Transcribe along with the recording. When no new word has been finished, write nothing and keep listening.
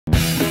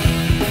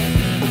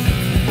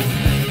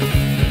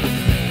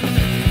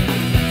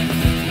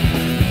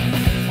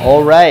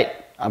All right,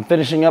 I'm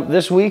finishing up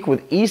this week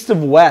with East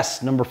of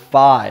West, number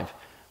 5.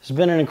 This has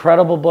been an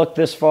incredible book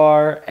this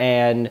far,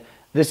 and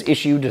this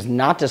issue does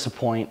not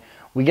disappoint.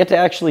 We get to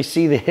actually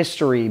see the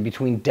history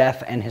between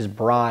Death and his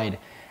bride,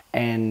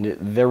 and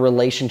their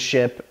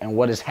relationship, and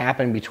what has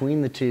happened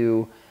between the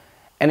two.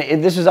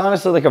 And this is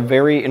honestly like a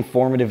very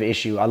informative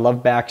issue. I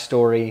love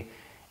backstory,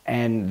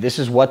 and this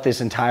is what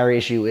this entire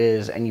issue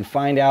is. And you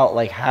find out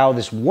like how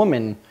this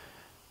woman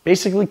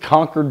basically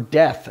conquered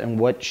death and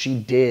what she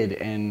did,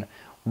 and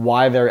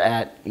why they're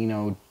at, you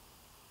know,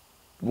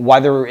 why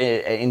they're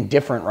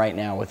indifferent right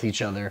now with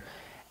each other.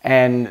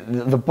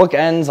 And the book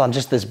ends on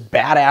just this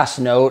badass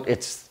note.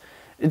 This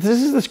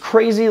is this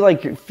crazy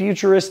like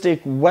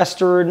futuristic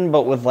Western,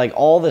 but with like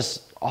all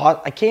this,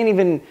 I can't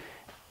even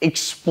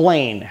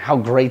explain how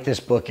great this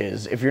book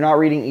is. If you're not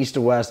reading East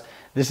to West,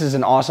 this is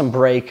an awesome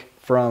break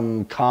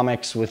from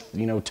comics with,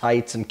 you know,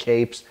 tights and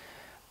capes.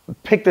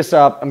 Pick this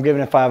up. I'm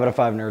giving it 5 out of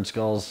 5 nerd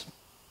skulls.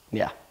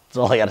 Yeah, that's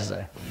all I got to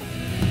say.